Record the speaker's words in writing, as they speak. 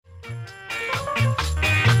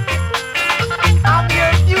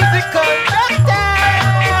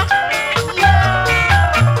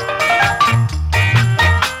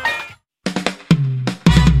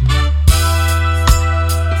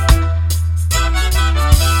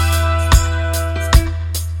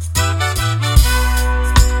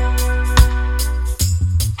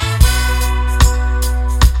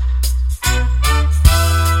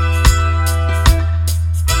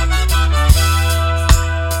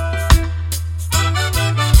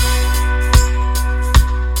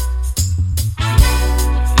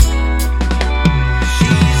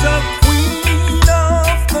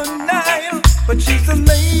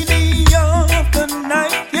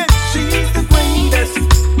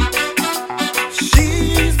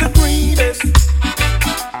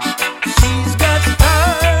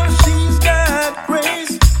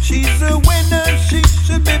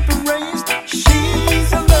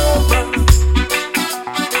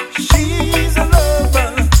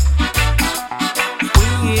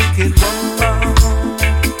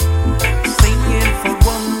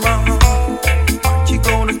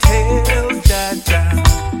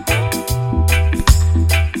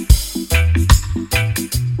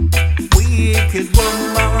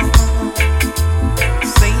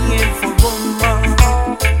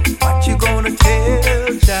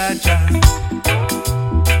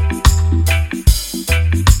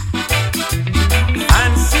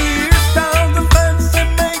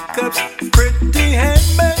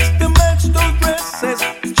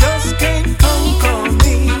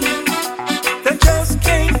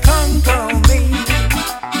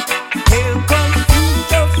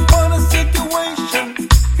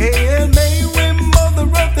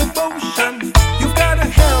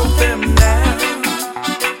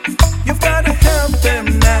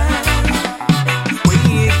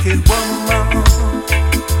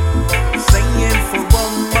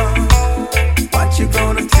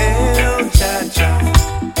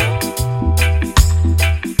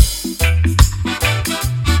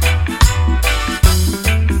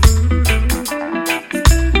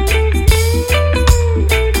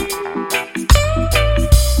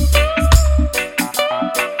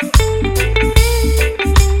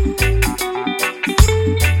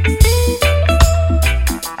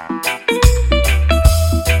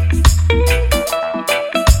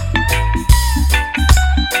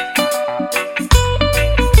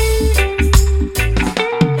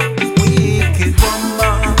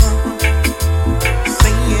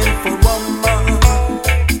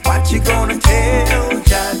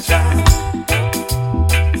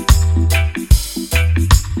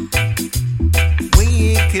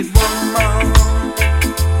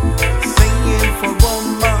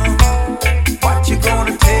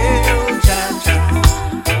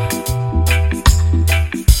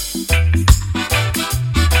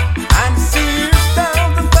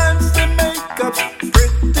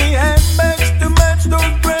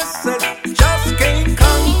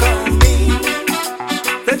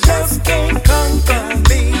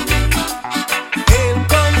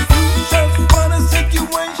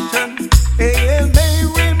Hey, Mary,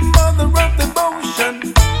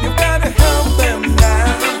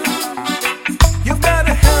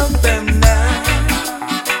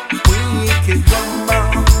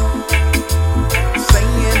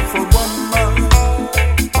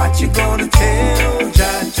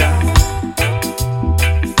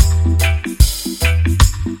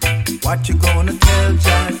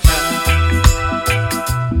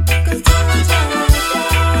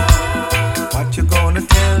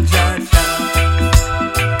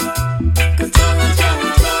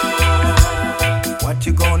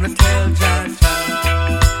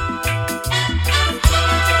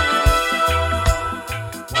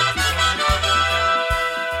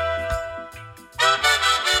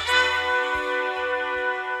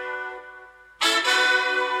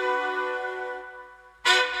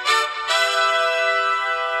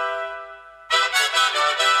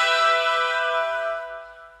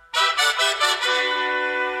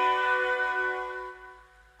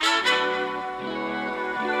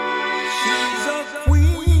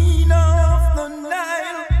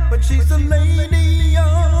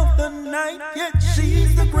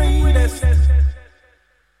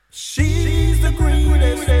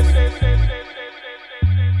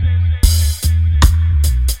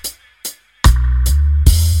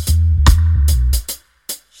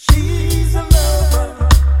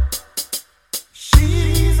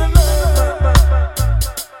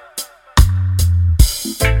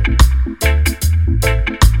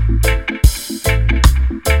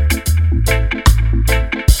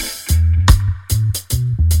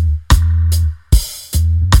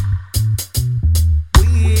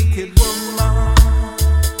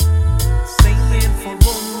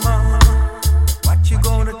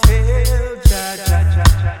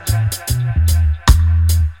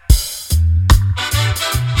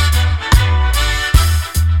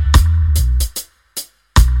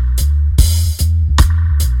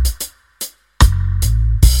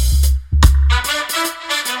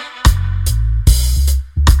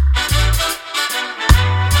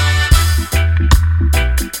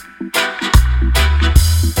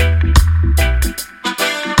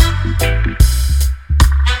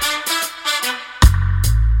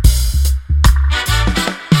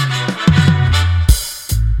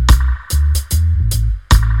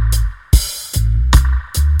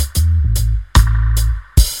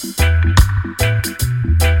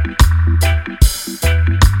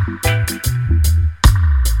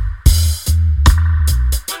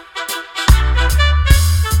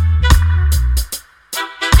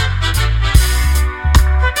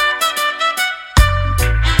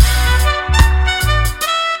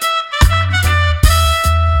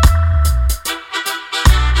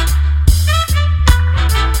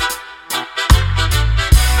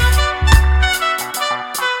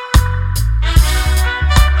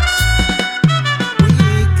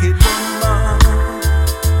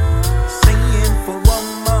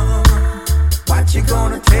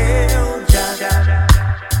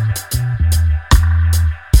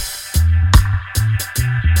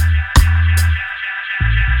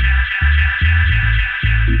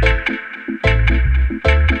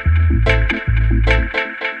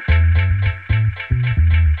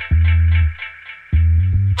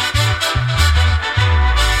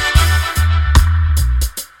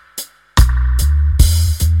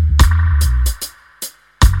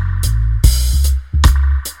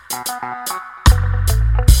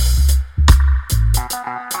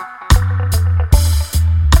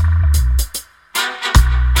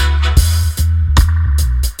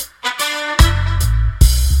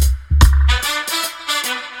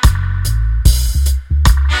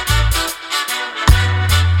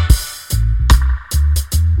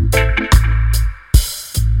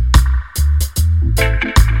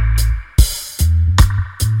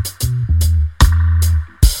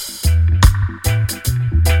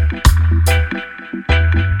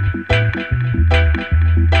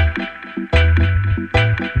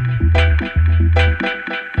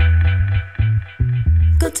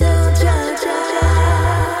 Go tell Jah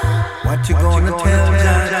Jah. What you gonna tell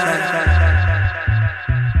Jah Jah?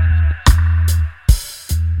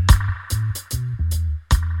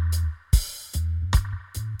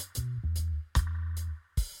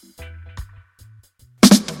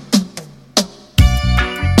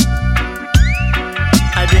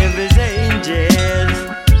 Devil's angels.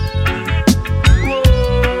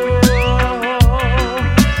 Whoa,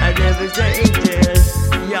 a devil's angels.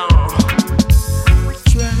 Yeah.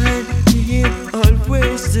 Trying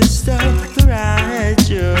always to stop the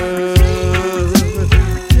righteous.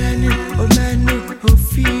 Planning or manning or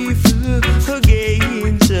fever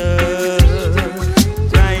against us.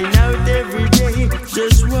 Crying out every day,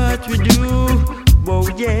 just what we do. Oh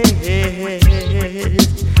yeah.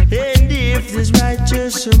 And if there's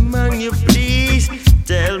righteous among you, please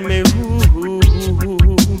tell me who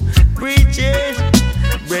preaches,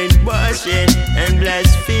 brainwashing and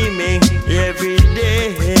blaspheming every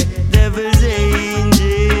day. Devil's angel,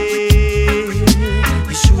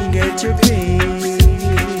 you soon get your pay.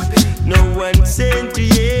 No one sent you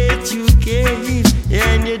yet, you came,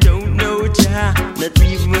 and you don't know Jah, not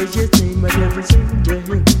even what you think. A devil's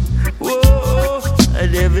angel, whoa, a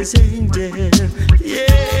devil's angel, yeah.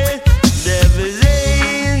 Devil's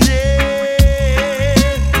angel,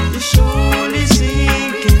 your soul is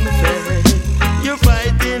sinking fast. You're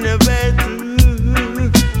fighting a battle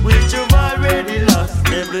which you've already lost.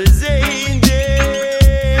 Devil's angel,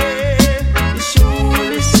 your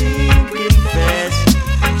soul is sinking fast.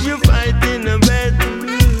 You're fighting a battle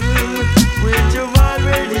which you've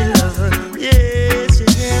already lost. Yes,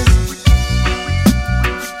 yes.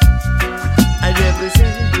 A devil's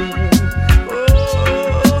angel, oh.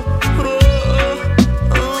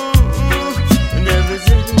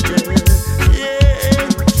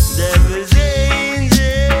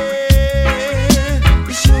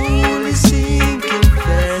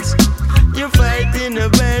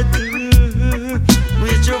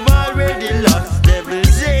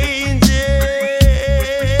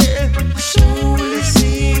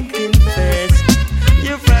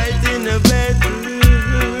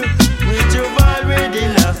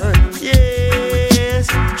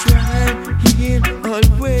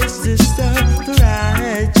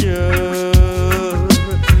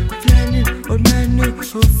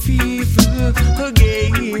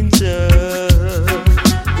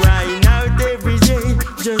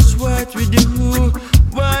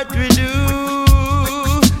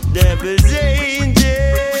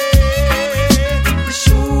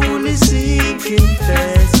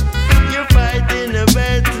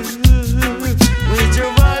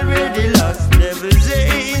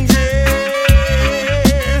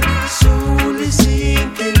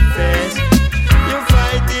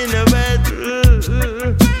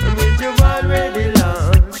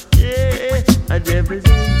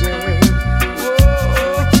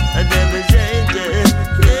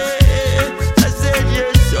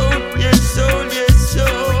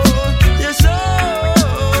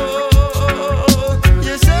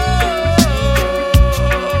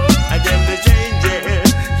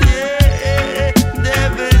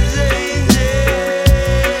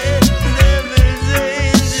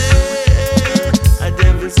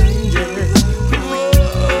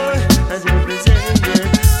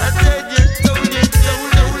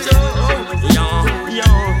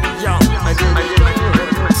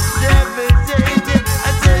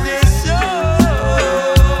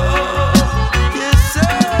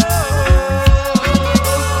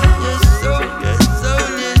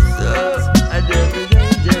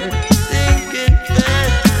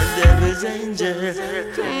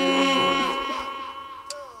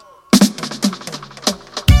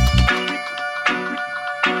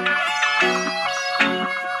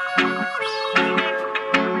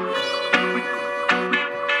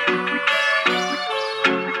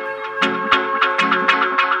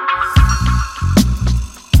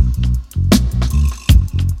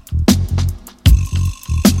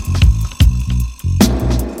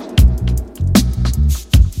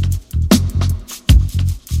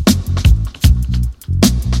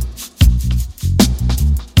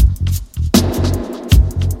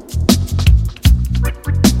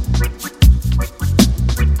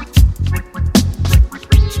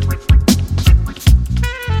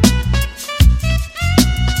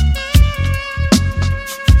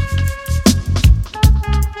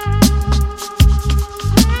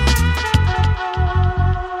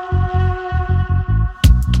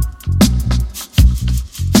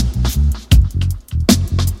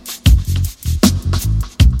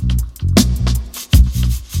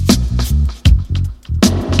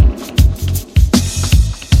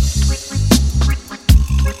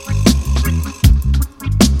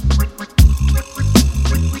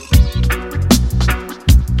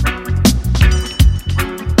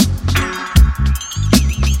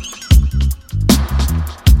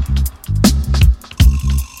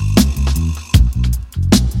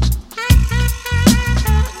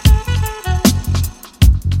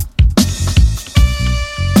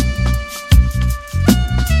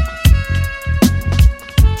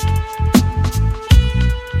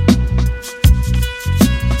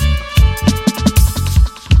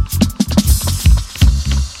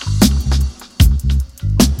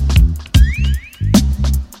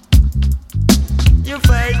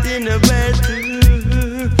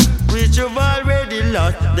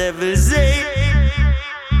 devil say.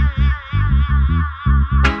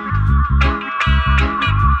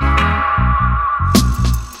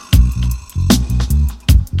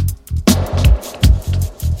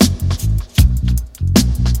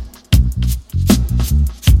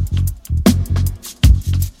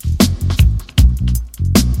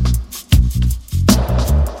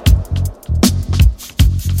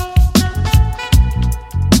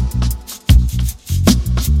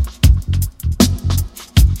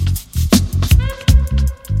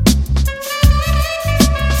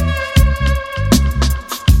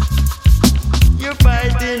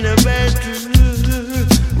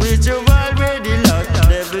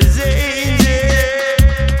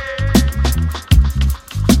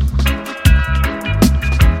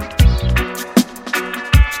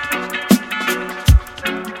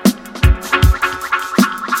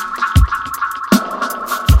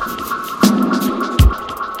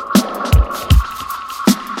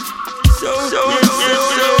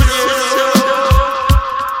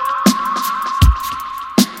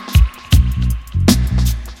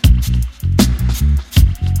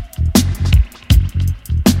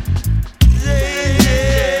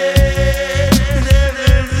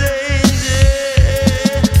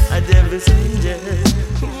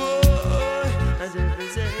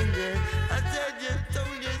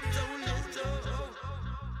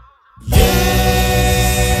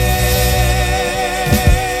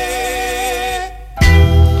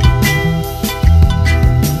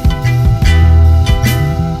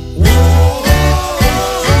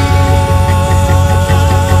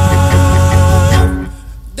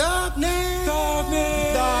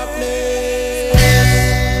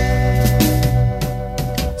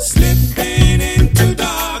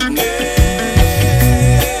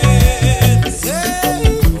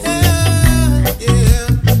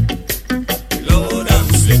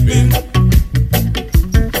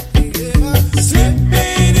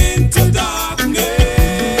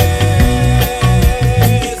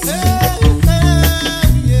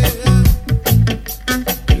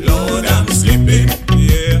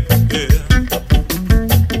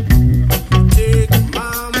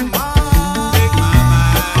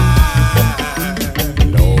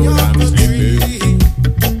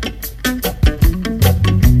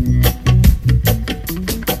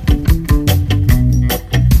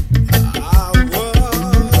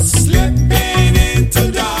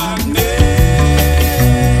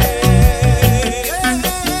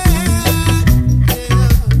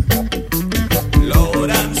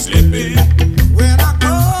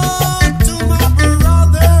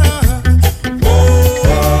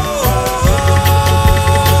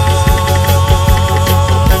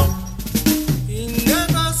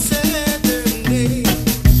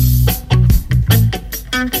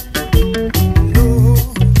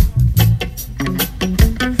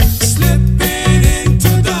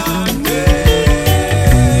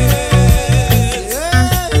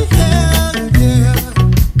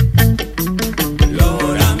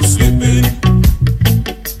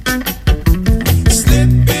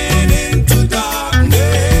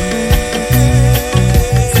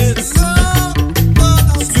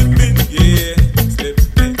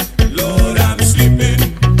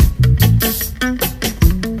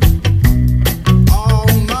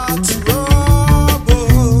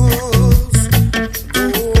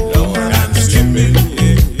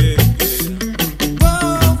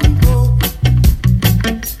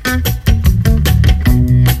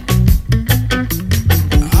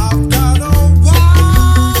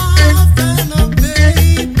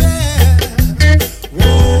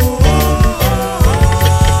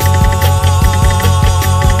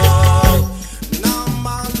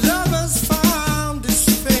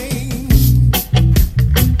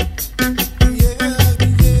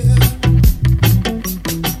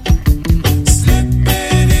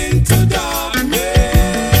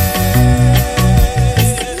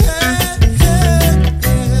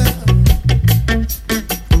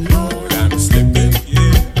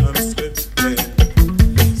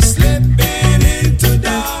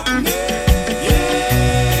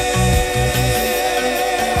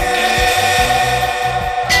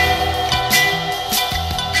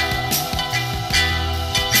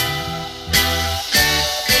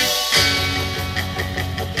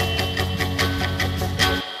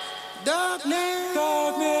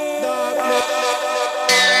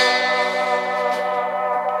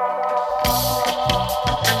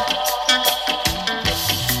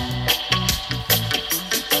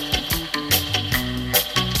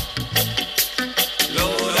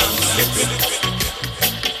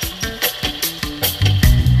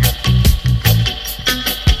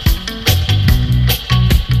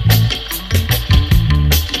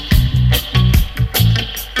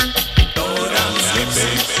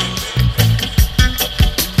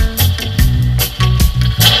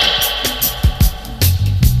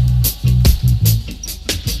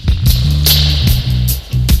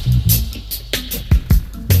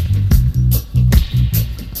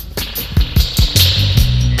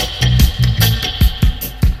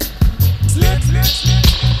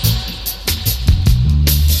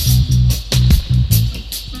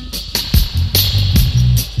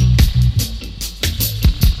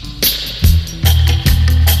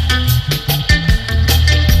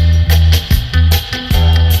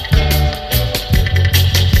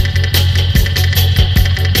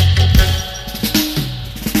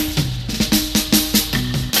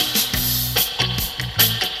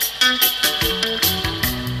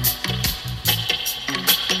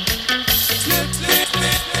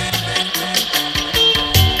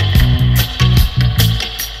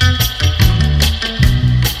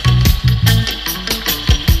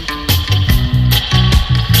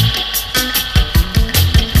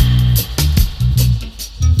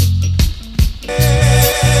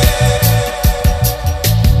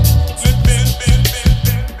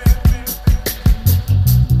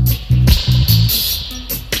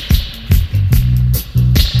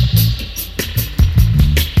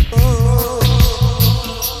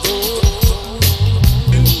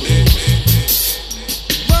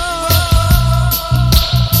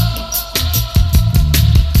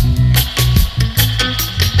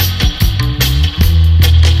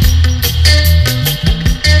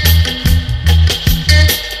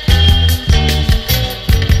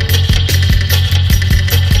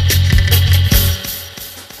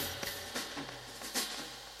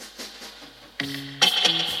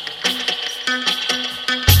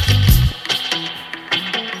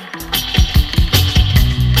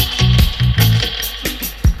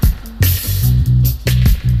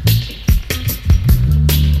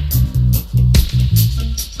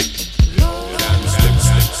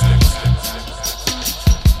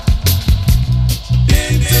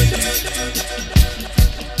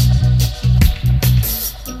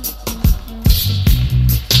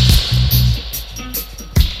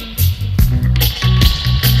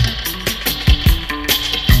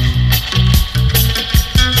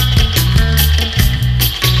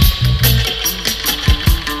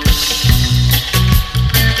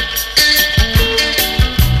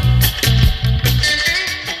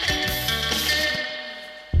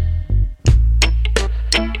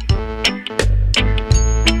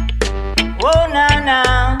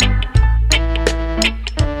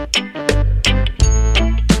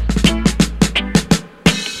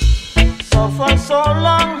 suffer so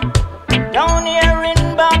long down here in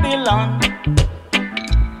Babylon.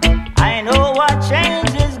 I know what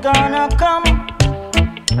change is gonna come.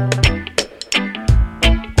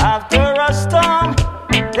 After a storm,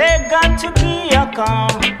 there got to be a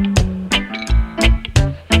calm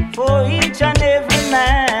for each and every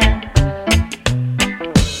man.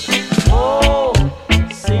 Oh,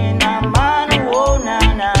 sinner man, oh na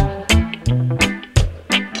na,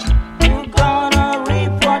 you gonna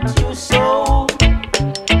reap what you sow.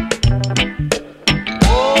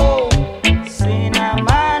 Oh, sinner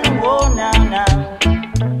man, oh na na,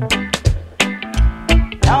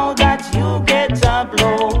 now that you get a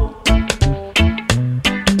blow.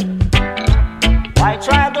 Why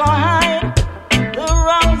try to hide the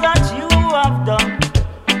wrongs that you have done?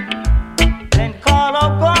 Then call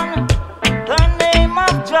upon the name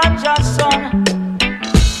of Judge's son.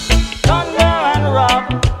 Thunder and rob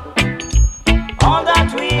all that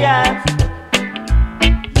we have,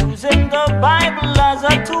 using the Bible as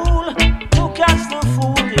a tool to catch the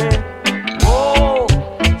food, yeah. Oh,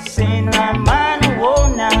 sinner man, oh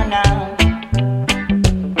na na,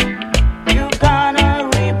 you gonna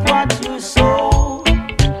reap what you sow.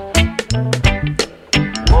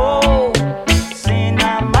 Oh,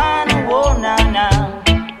 sinner man, oh na na,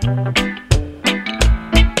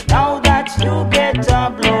 now that you get a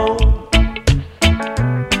blow.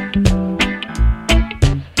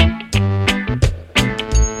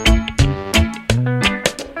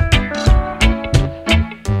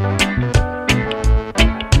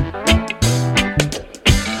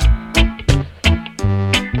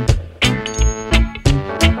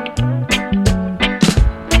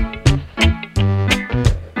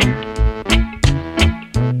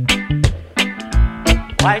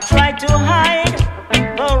 Why try to hide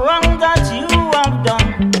the wrong that you have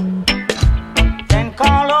done? Then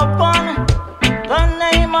call upon the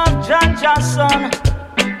name of Judge's son.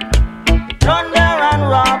 Plunder and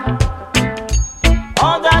rob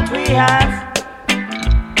all that we have,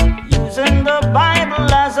 using the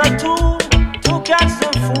Bible as a tool to catch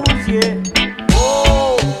the fools, yeah.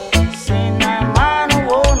 Oh, sinner man,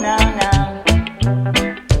 oh na na,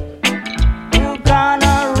 you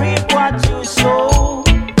gonna reap what you sow.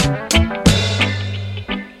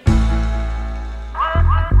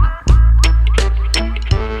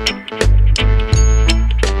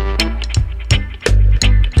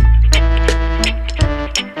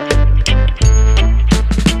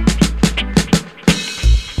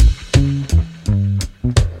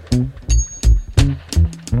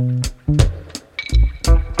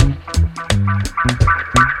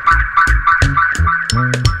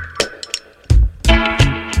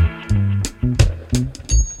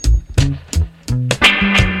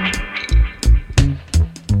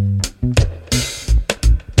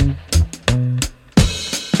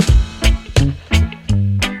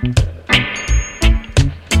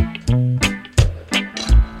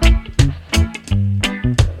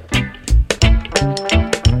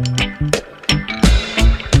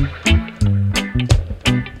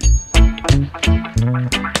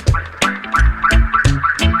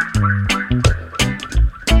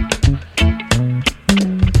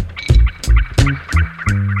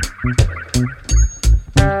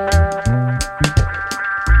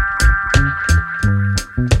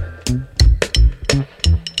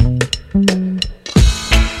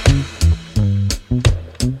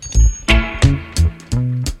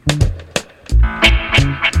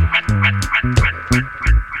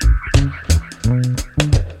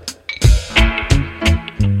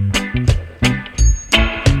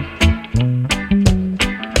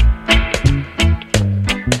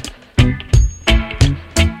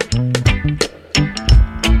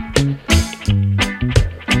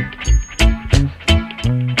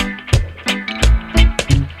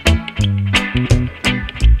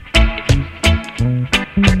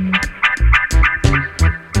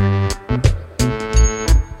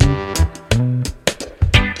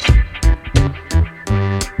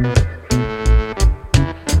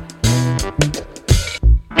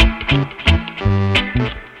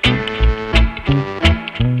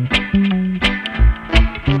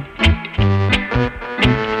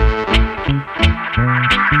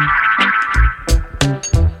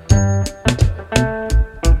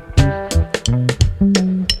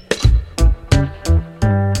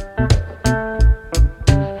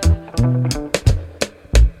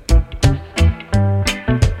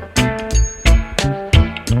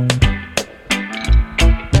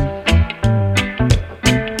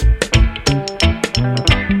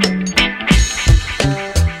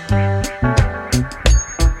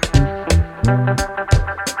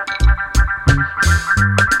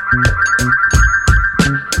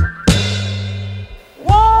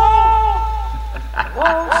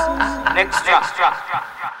 Extra.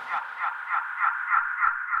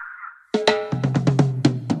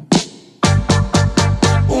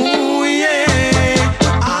 Ooh, yeah.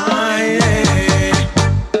 Ah, yeah.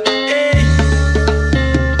 Hey.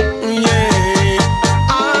 Yeah.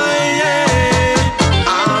 Ah, yeah.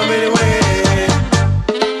 I'm anyway.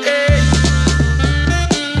 Hey.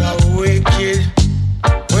 The wicked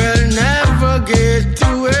will never get to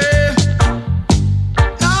it.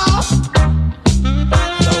 No.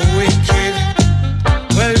 The wicked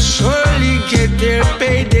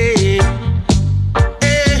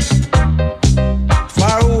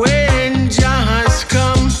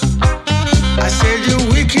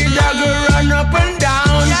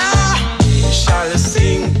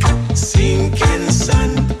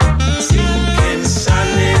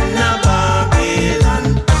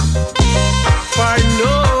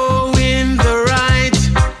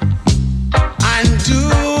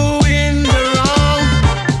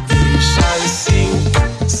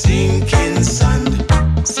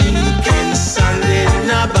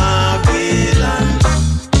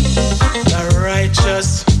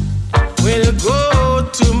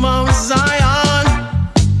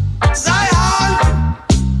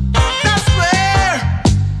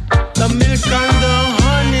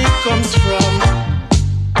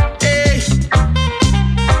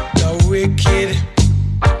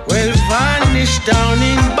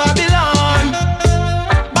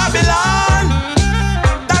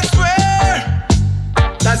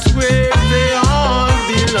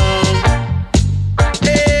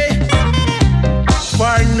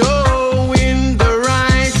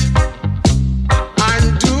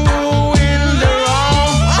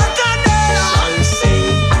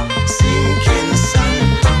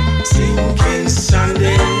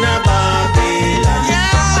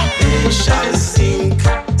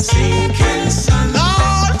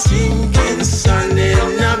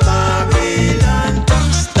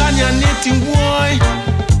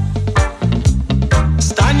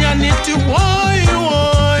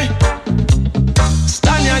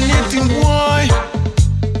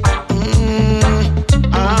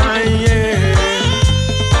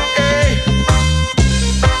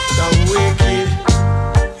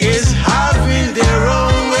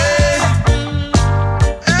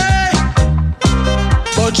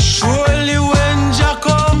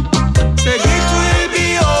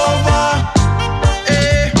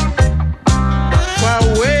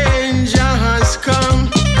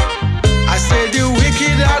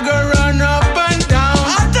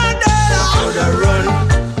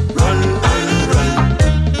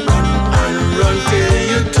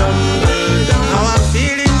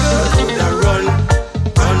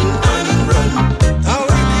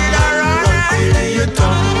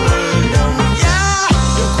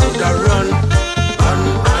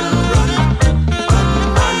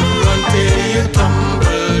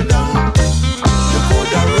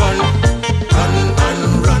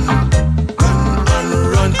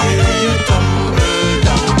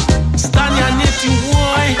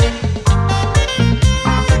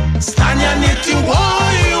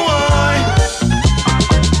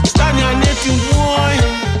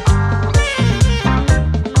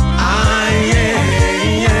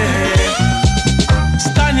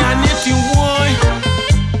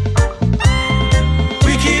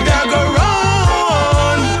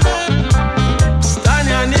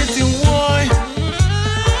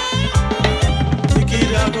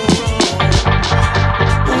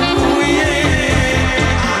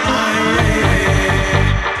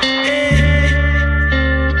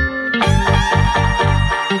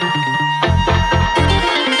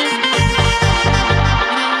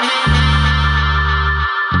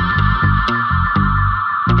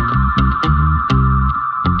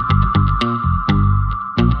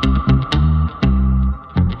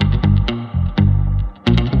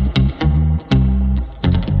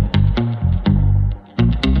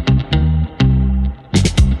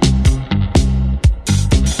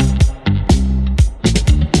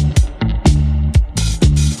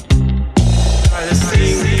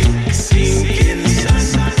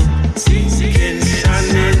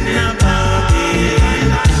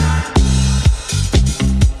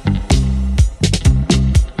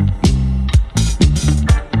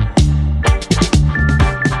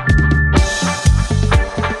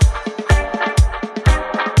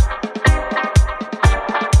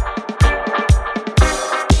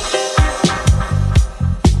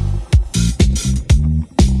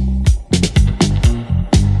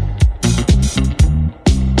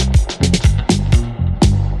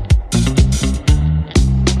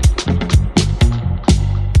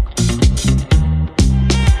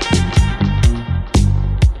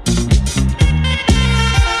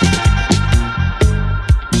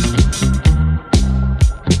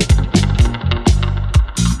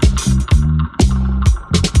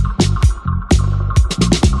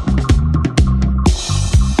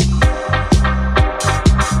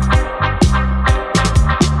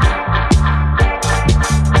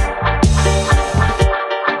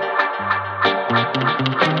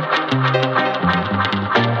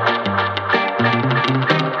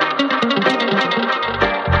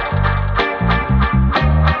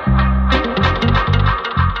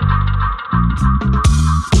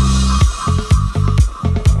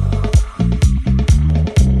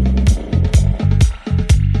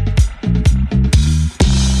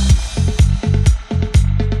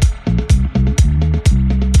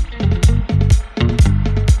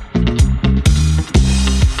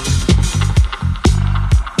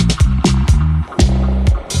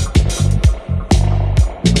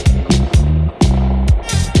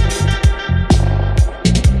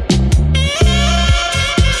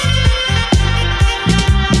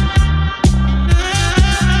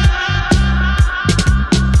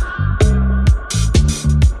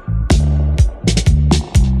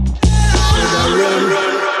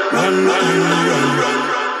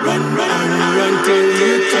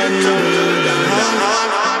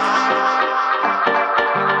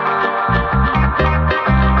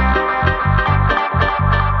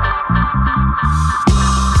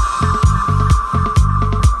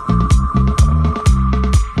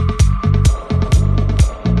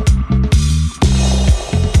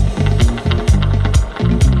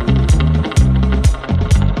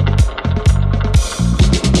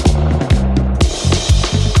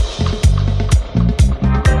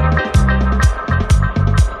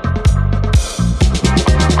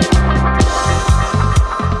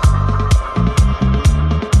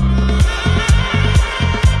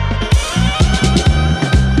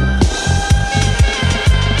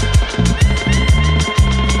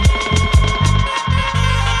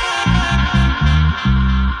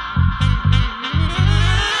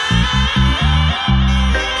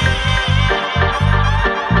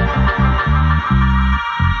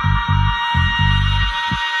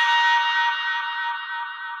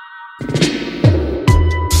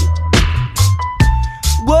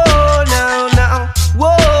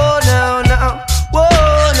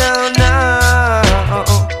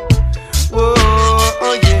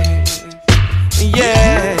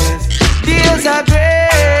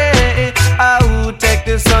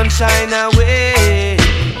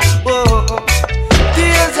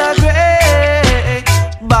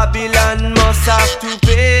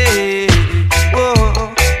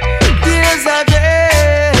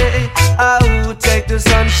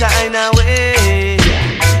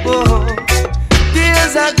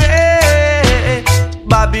agree.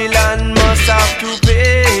 Babylon must have to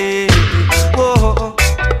pay. Whoa.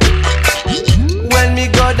 When me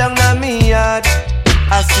go down na me yard,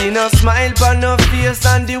 I see no smile but no face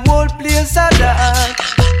and the whole place a dark.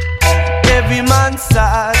 Every man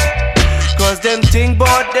sad, cause them think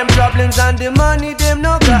about them problems and the money them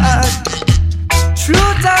no got.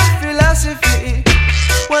 Truth and philosophy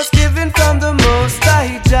was given from the Most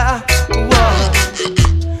High Jah.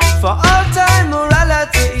 For all time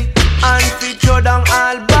morality and feature down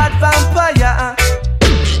all bad vampire.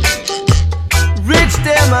 Rich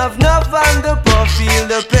them have enough and the poor feel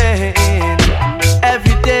the pain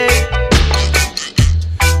every day.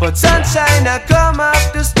 But sunshine I come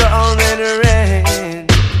after storm and rain.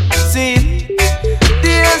 See,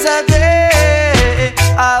 days are gray.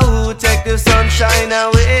 I will take the sunshine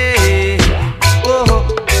away. Oh,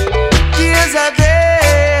 days are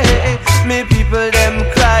gray. Me people them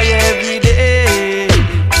cry every day.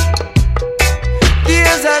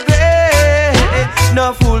 Days are gray.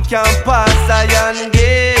 No fool can pass Zion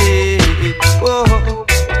Gate. Oh,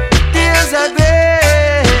 days are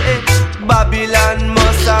gray. Babylon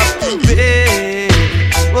must have to pay.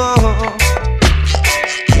 Oh.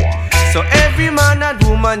 So every man and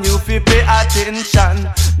woman you fi pay attention.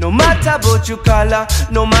 No matter about your color,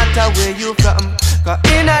 no matter where you from. Cause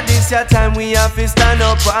in a this your time we have to stand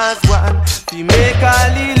up as one. We make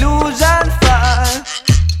all illusion fall.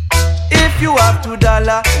 If you have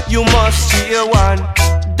 $2, you must share one.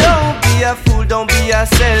 Don't be a fool, don't be a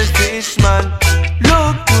selfish man.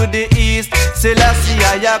 Look to the east, Selassie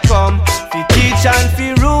I come. Fi teach and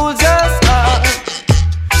fi rules us all.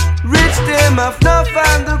 Rich them have enough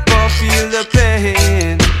and the poor feel the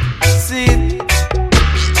pain. See,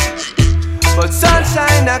 but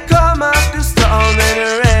sunshine I come after storm and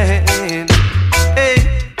rain. Hey,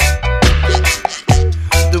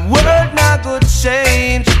 the world not good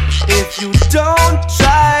change if you don't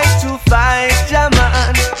try to fight your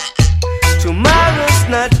man. Tomorrow's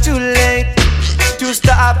not too late to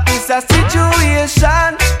stop this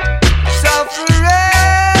situation. Sufferation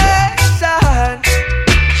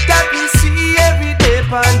that we see every day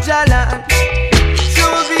on Jalan.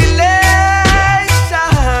 Jubilation,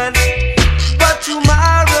 but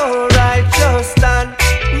tomorrow righteous stand,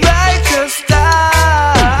 righteous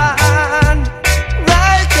stand,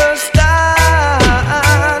 righteous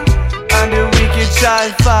stand, and the wicked shall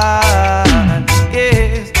fall.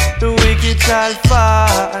 Yes, the wicked shall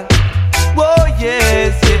fall. Whoa,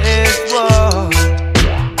 yes, yes, whoa.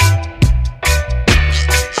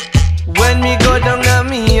 When me go down na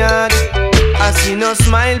me yard, I see no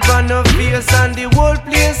smile but no face and the whole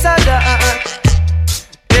place a dark.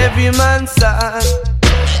 Every man sad,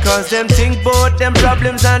 cause them think about them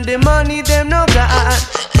problems and the money them no got.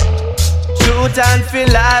 Truth and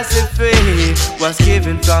philosophy was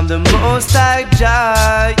given from the Most High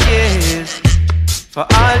Jah, yes. For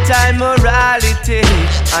all time morality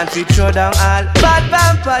and we throw down all bad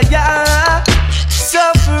vampire.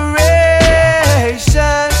 Sufferation,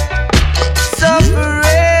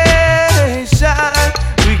 sufferation.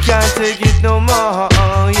 We can't take it no more,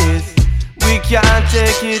 yes. We can't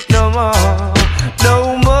take it no more,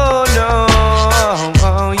 no more,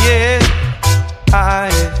 no, yes.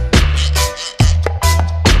 Yes.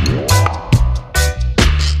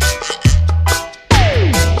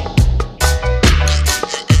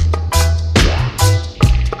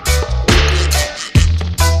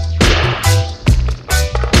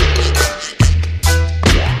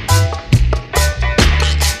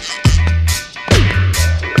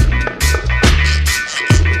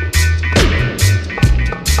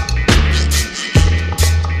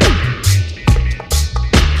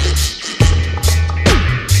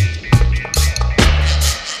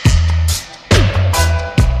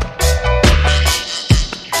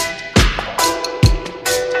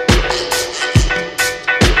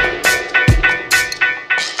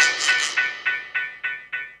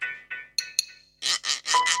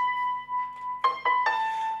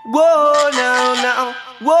 Whoa, now, now,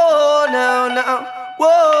 whoa, now, now,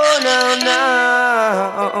 whoa, now,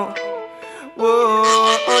 now,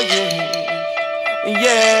 whoa, oh, yeah,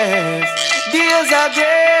 yes, days are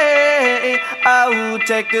gray, I will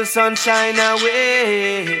take the sunshine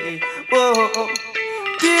away, whoa,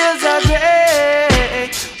 days are gray,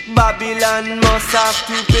 Babylon must have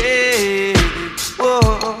to pay,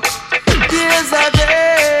 whoa, days are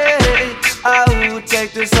gray, I will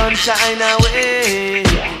take the sunshine away.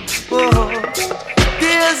 Oh,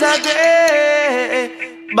 days are gray.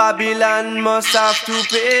 Babylon must have to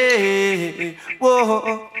pay.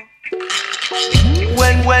 Whoa.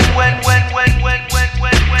 When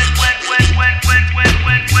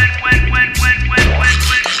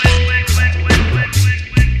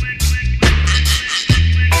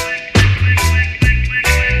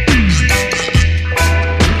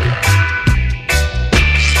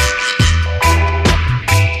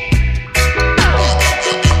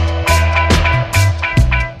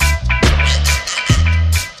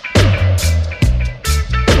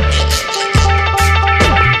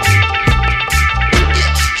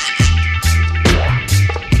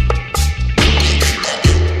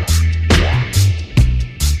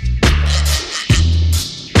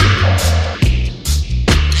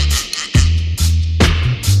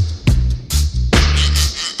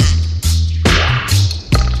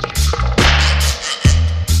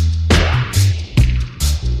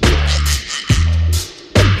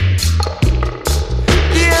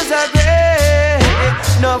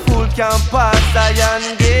No fool can pass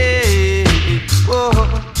iron gate. Oh,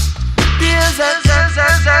 there's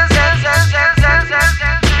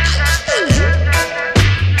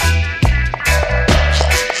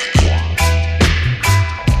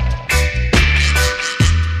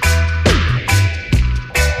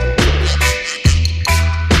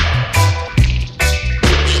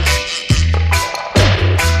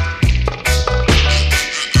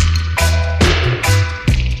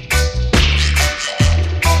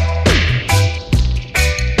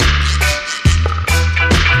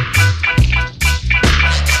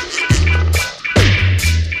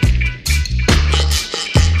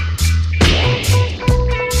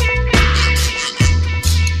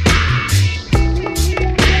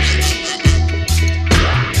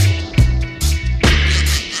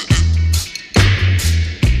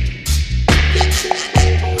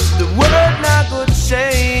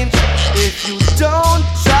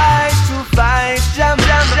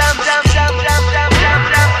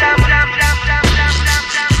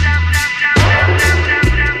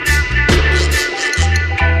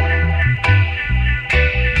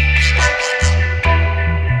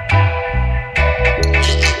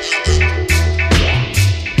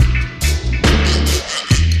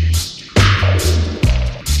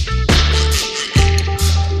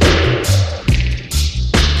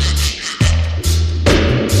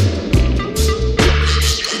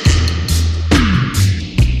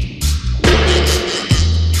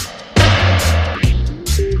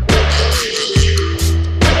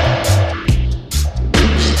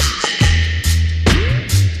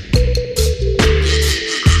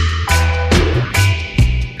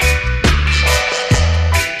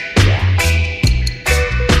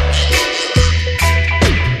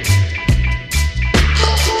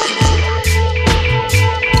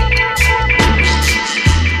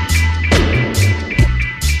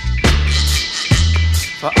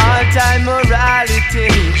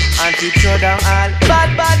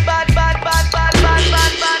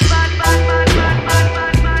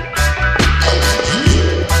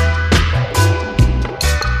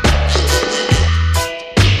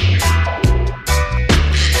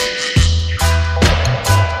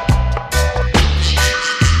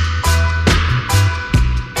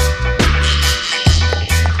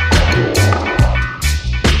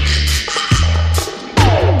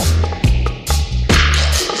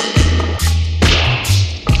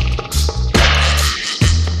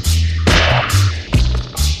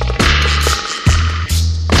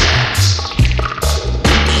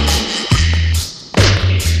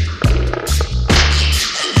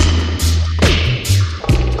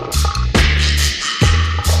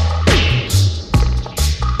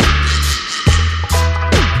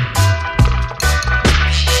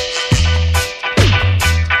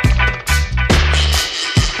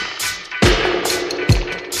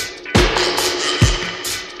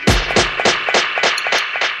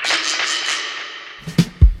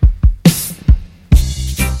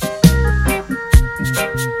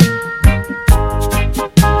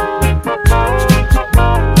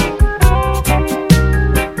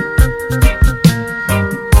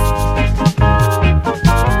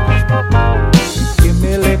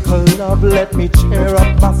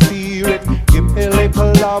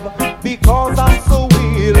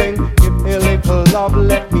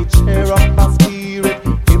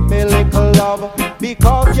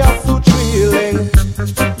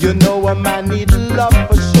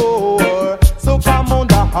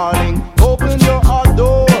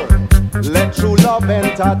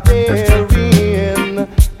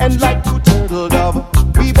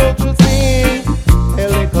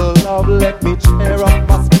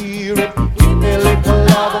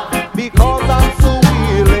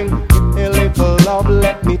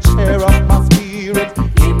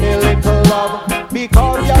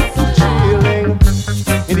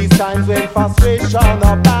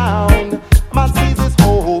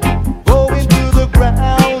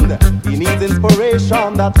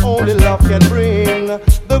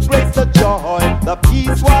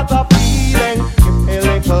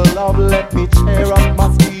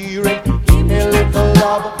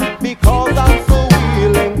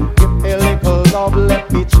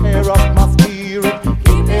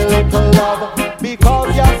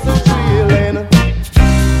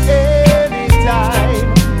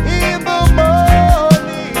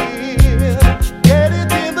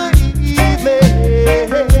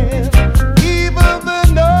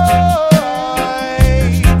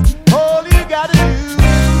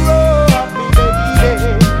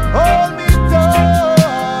Hold me,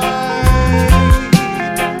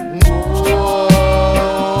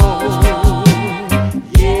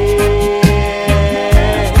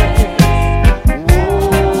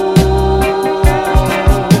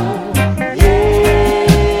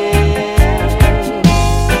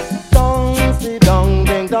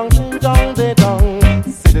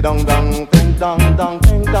 the dong dong, ding dong dong,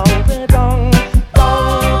 ding dong, ding dong,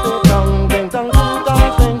 dong, dong, ding dong, ding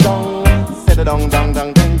dong, ding dong. Say the dong dong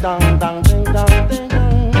dong, ding dong dong, ding dong, ding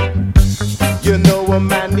dong. You know a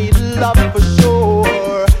man needs love for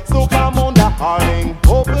sure, so come on, darling,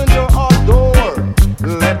 open your heart door.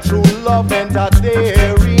 Let true love enter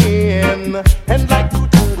therein, and like true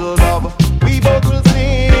love, we both will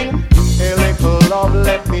sing. A little love,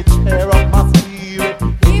 let me tear up my spirit.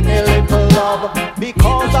 Give me a little love,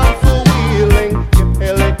 because I'm so willing. Give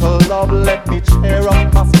a little love, let me tear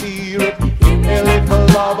up my spirit. Give me a little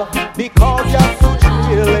love, because you're so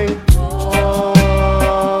chilling. Oh,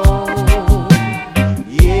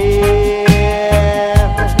 yeah.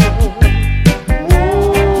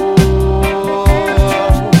 Oh,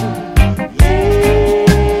 yeah.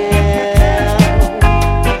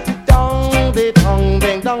 Dong, de dong,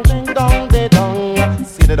 ding dong, ding dong, de dong.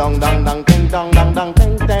 See the dong, dong, dong, ding dong, dong, dong,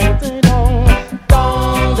 ding, ding, de dong.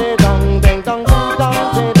 Dong, de dong, ding dong, ding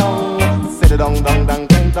dong, de dong. See the dong, dong, dong,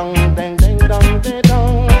 ding dong, ding, ding, dong, de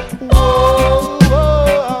dong. Whoa,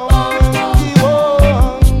 whoa,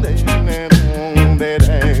 whoa, ding, de dong, de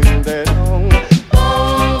ding, de dong.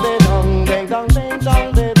 Dong, de dong, ding dong, ding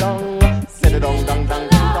dong, de dong. See the dong, dong, dong,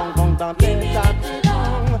 ding dong, dong, dong, ding, dong, de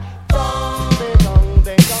dong. Dong, de dong,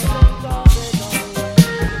 ding dong, ding dong, de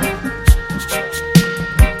dong.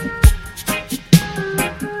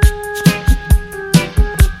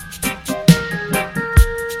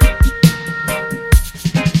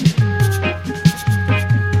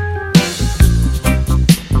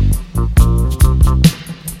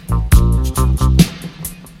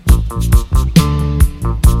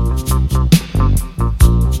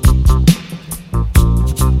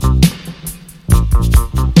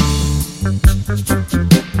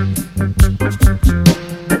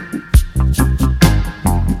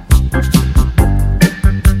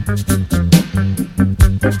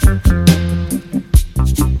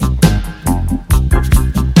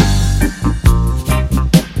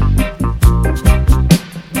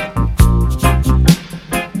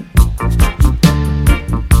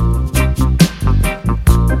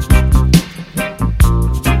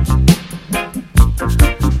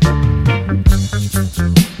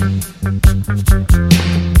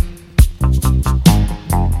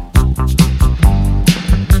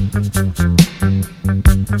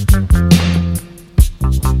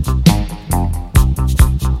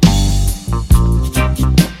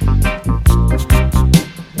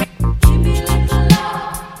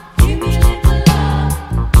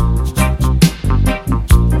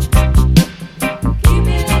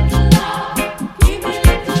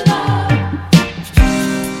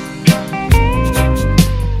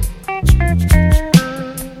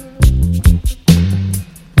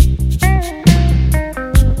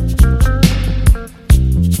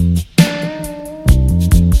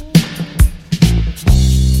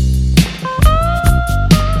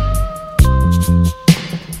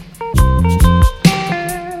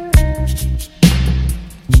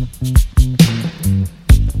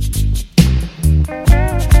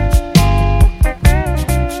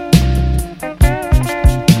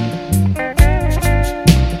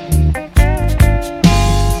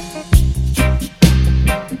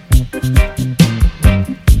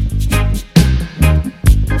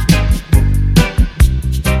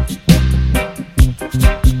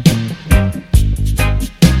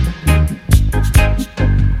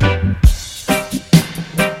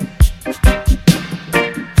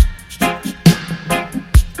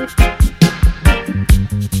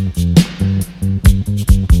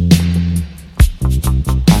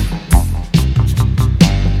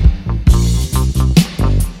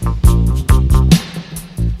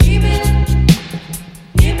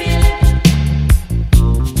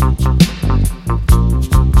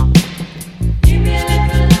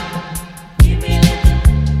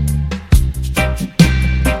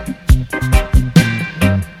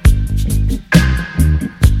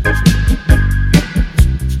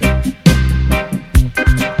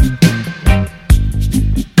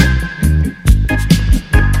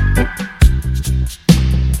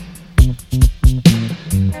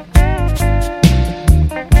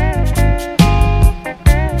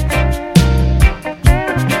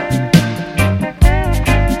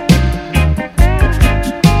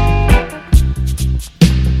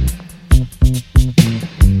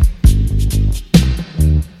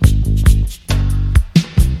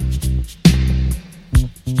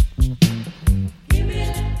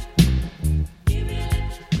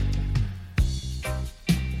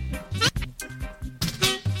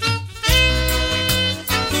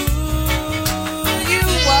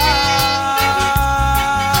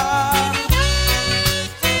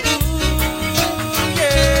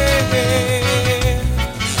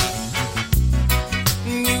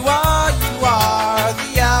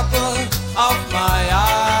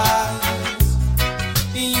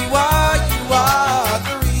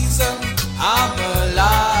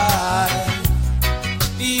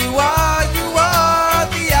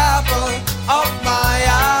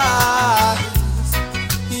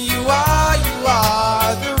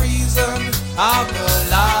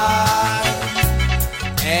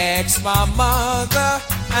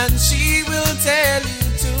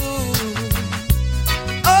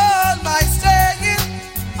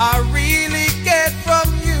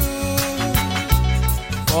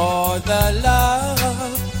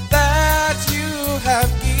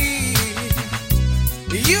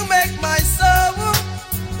 You make my